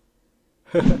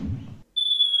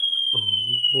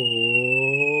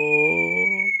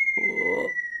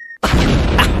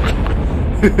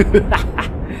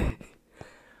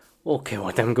 Okay,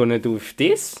 what I'm gonna do with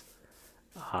this?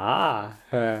 Hello,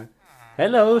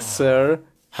 sir.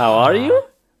 How are you?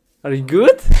 Are you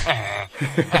good?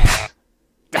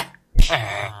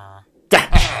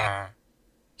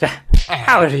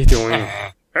 How are you doing?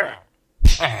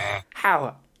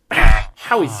 How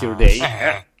is your day?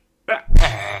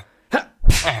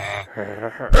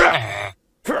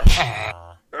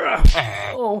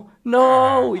 Oh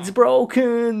no, it's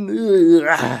broken.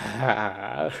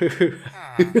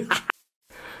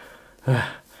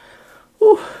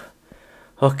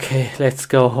 Okay, let's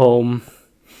go home.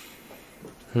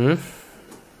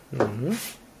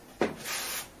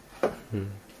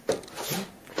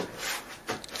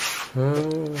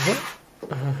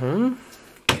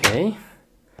 Okay.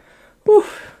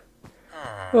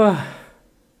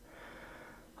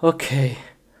 Okay.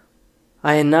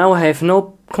 I now have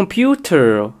no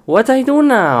computer. What I do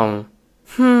now?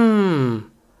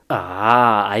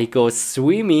 I go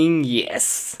swimming,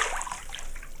 yes.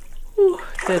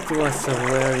 That was a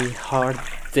very hard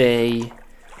day.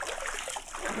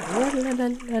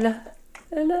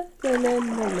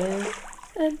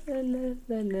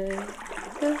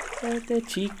 The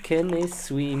chicken is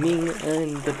swimming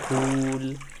in the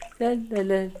pool. La la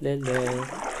la la la.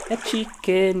 A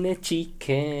chicken, a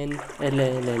chicken. La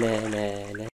la la la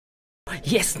la.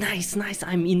 Yes, nice.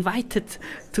 I'm invited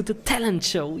to the talent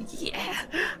show. Yeah,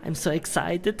 I'm so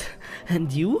excited.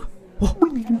 And you?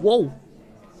 Whoa.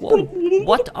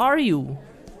 What are you?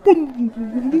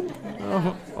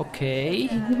 Okay.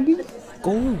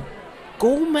 Go,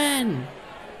 man.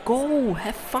 Go,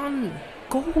 have fun.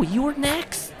 Go, you're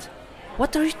next.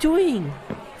 What are you doing?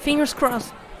 Fingers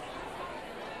crossed.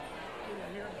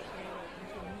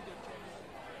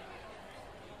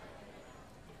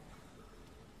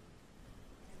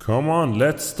 Come on,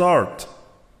 let's start.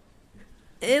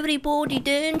 Everybody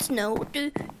dance now.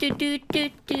 Do.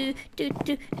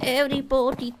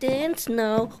 Everybody dance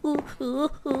now.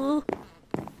 Ooh.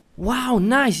 Wow,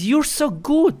 nice. You're so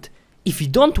good. If you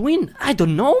don't win, I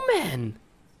don't know, man.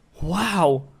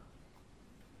 Wow.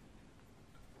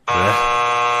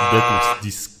 That was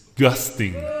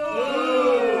disgusting.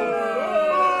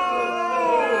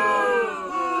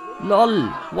 Lol,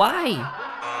 why?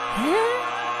 Huh?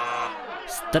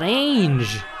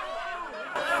 Strange.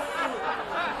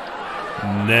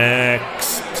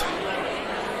 Next.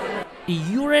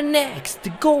 You're next.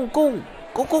 Go.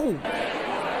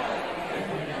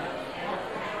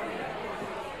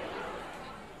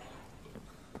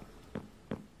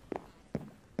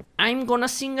 I'm gonna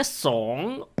sing a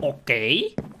song,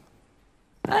 okay?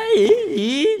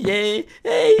 Why?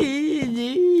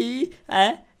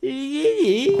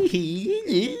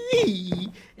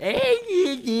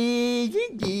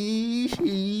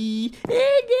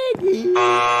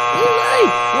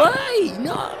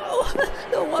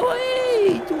 No,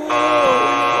 wait.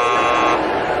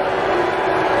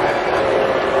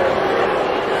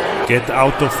 Get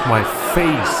out of my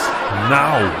face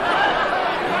now.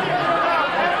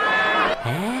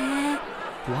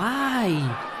 Why?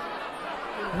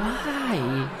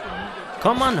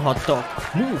 Come on, hot dog,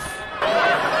 move.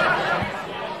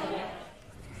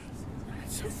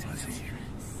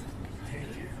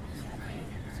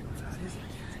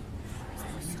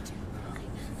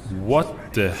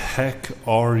 What the heck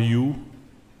are you?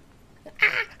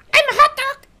 I'm a hot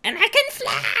dog and I can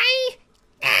fly.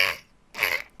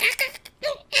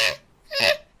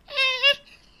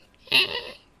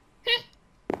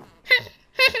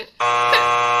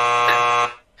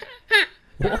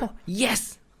 Oh,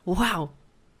 yes! Wow!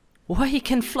 Why he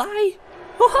can fly?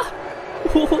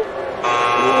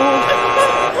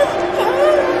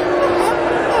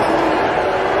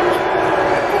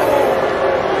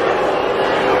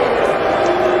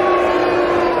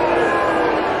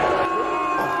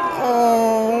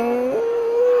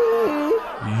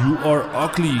 You are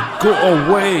ugly. Go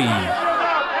away.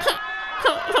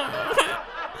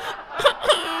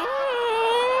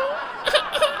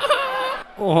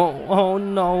 Oh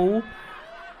no.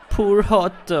 Poor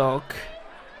hot dog.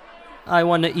 I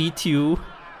wanna eat you.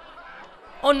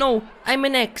 Oh no, I'm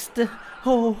next.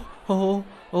 Oh,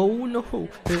 Oh no.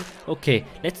 Okay,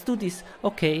 let's do this.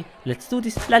 Okay, let's do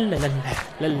this. La la la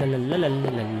la la la la la la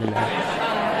la la.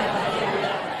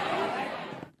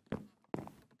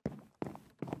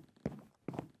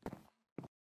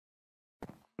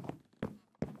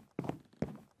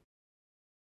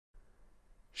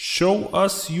 Show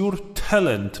us your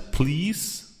talent,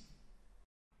 please.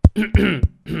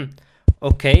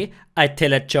 Okay, I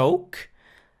tell a joke.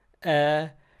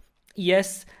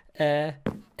 Yes, there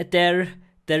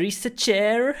is a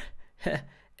chair.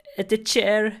 The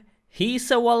chair,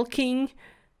 he's a walking.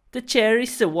 The chair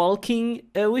is walking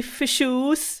with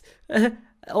shoes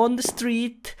on the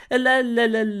street. La la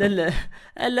la la la.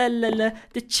 La la la.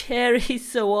 The chair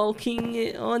is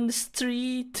walking on the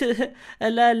street.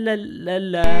 La la la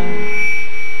la.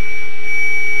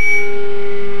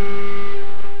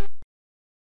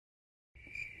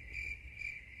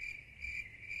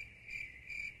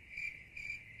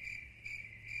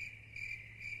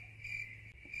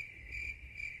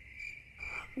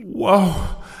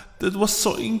 Wow, that was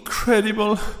so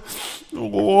incredible.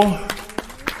 Oh.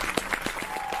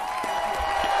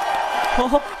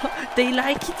 Oh, they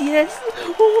like it, yes.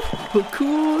 Oh,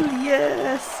 cool,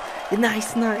 yes.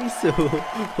 Nice, nice.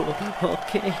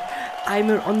 Okay, I'm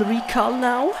on recall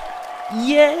now.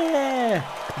 Yeah,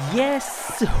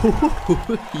 yes.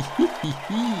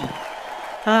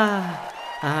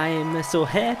 I'm so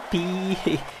happy.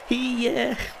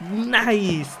 Yeah,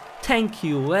 nice. Thank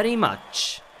you very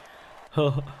much.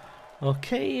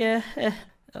 Okay,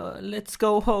 let's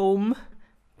go home.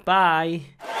 Bye.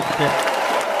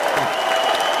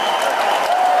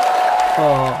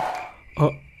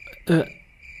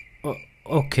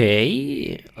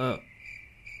 Okay.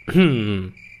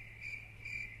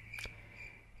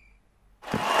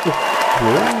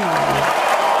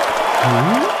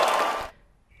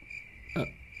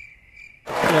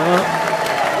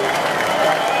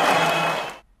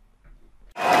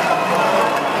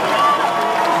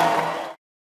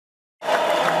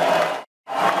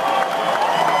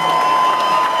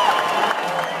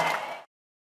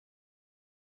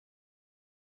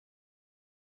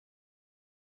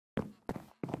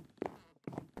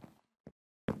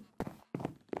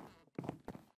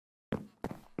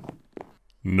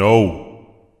 No.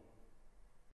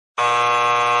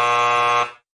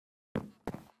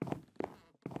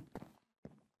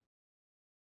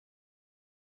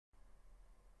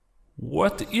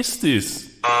 What is this?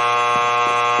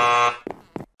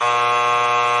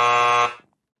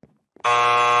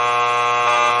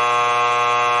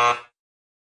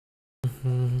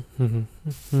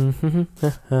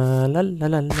 La la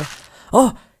la la.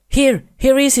 Oh, here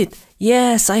is it.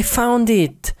 Yes, I found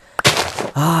it.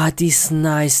 Ah, this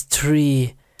nice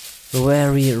tree.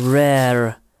 Very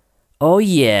rare. Oh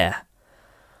yeah.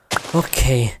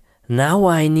 Okay, now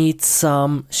I need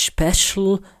some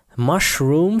special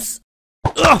mushrooms.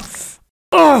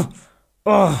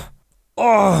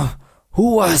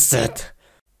 Who was that?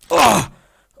 A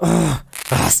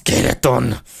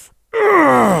skeleton.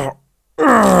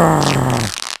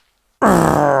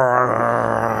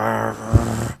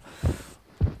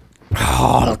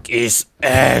 Hulk is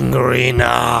angry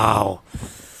now.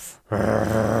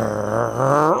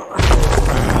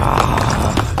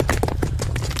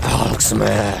 Hulk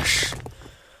smash.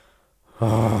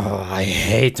 Oh, I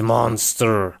hate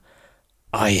monster.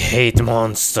 I hate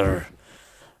monster.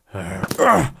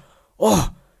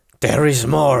 Oh, there is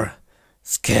more.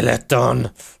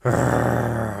 Skeleton.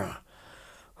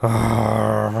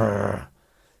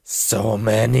 So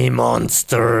many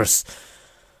monsters.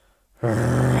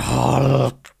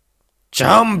 Hulk,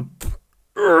 jump!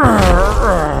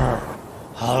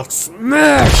 Hulk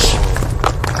smash!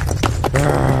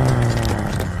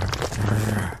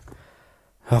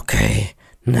 Okay,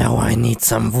 now I need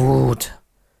some wood.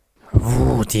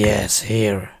 Wood, yes,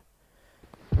 here.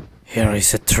 Here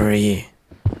is a tree.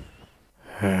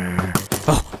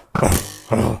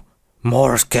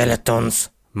 More skeletons,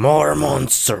 more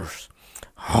monsters.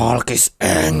 Hulk is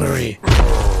angry.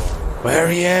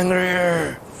 Very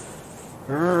angry.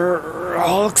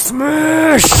 Hulk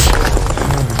smash!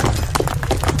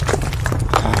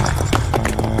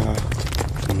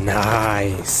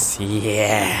 Nice,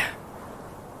 yeah.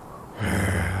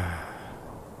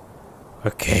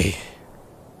 Okay,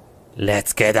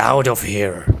 let's get out of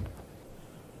here.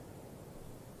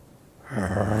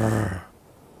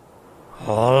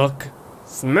 Hulk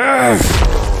smash!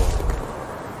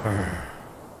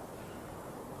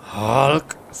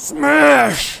 Hulk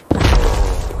smash!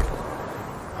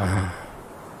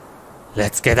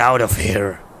 Let's get out of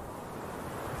here.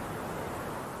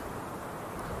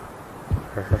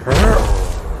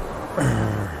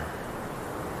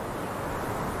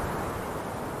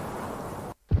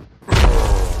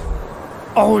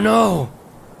 Oh no!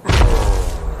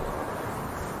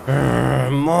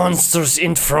 Monsters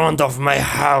in front of my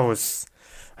house.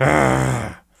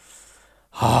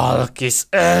 Hulk is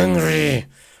angry.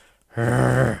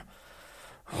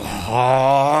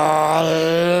 Hulk!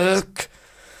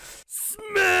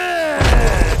 Smash!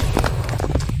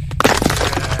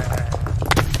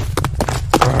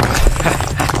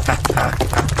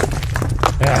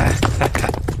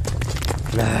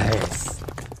 Nice.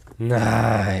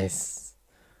 Nice.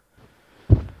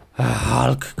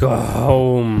 Hulk, go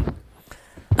home.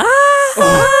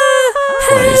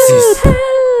 What is this?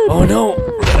 Oh no!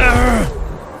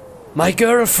 My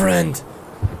girlfriend!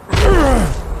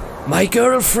 My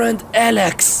girlfriend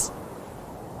Alex!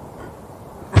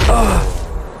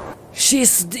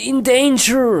 She's in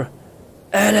danger!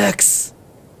 Alex!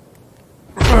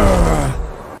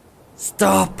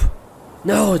 Stop!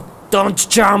 No, don't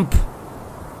jump!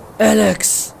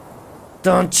 Alex!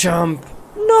 Don't jump!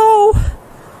 No!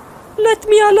 Let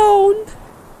me alone!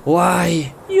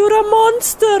 Why? You're a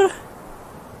monster!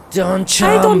 Don't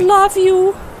jump! I don't love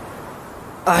you!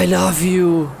 I love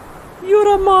you!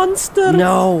 You're a monster!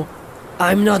 No!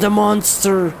 I'm not a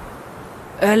monster!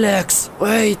 Alex,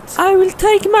 wait! I will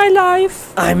take my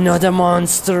life! I'm not a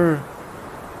monster!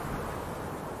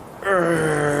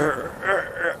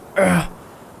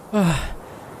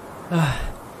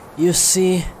 You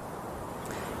see?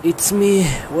 It's me,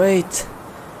 wait!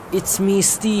 It's me,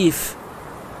 Steve!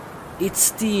 It's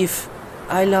Steve!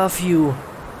 I love you!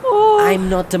 Oh, I'm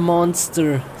not a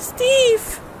monster!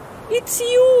 Steve! It's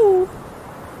you!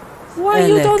 Why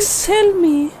you don't Alex. tell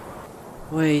me?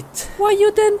 Wait, Why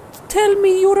you didn't tell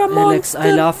me you're a Alex, monster?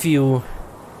 I love you!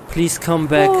 Please come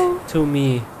back Oh. to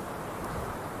me!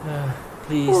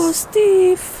 Please. Oh,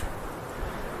 Steve!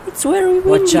 It's very windy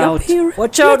Watch up out! here.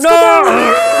 Watch out! Let's go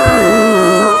No!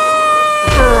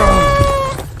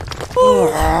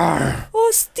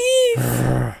 Oh, Steve!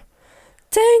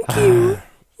 Thank you!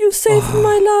 You saved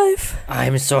my life!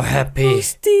 I'm so happy! Oh,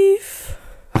 Steve!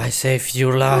 I saved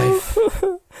your life!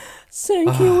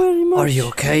 Thank you very much. Are you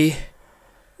okay?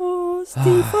 Oh,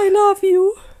 Steve, I love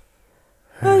you.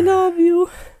 I love you.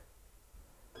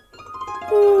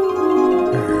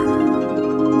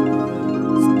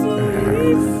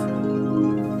 Steve.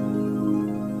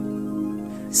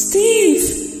 Steve,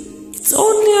 it's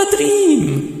only a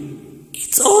dream.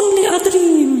 It's only a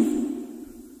dream.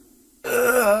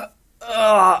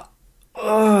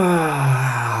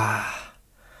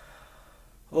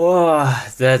 Oh,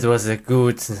 that was a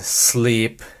good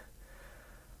sleep.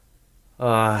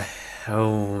 Oh.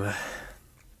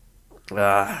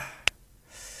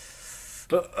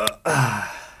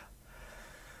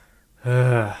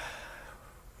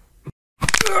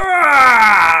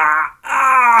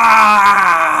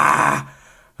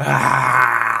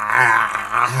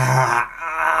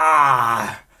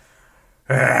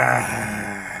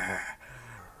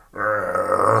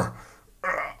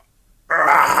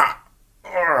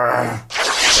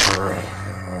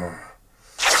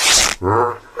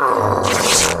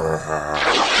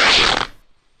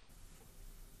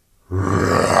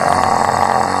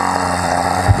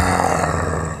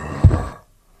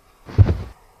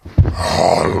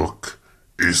 Hulk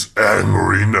is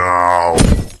angry now.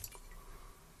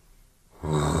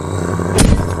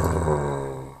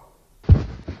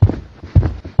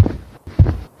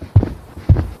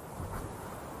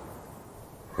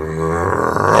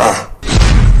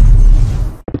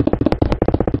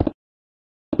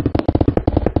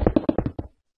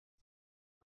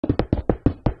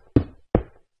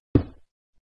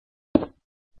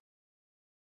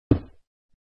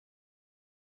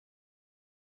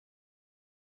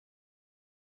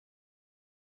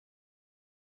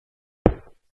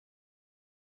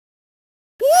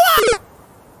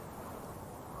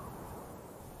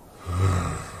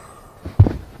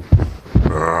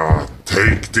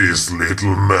 Take this,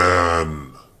 little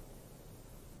man.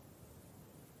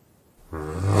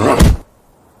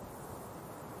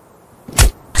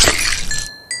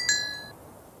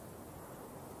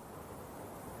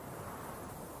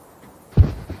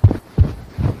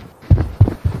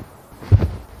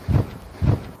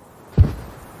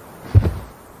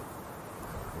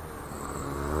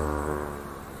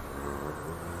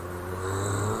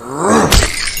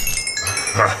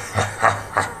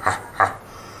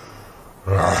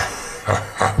 Ha ha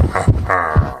ha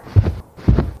ha.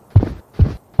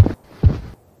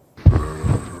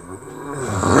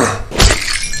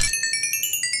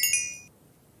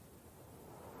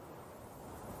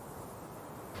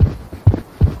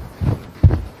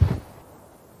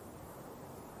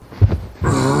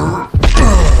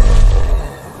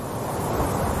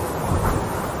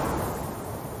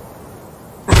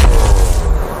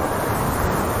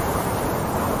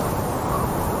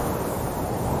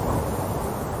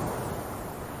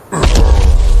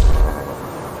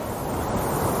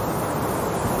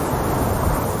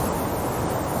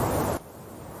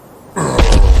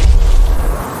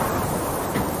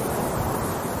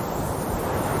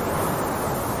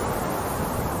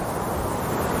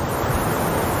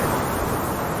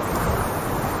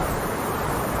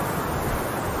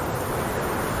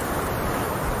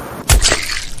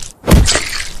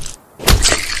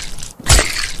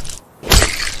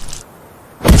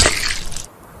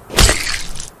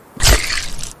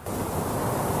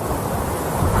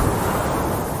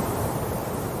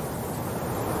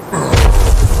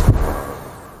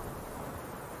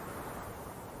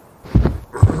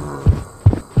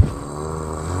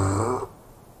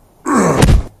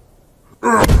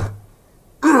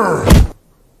 Da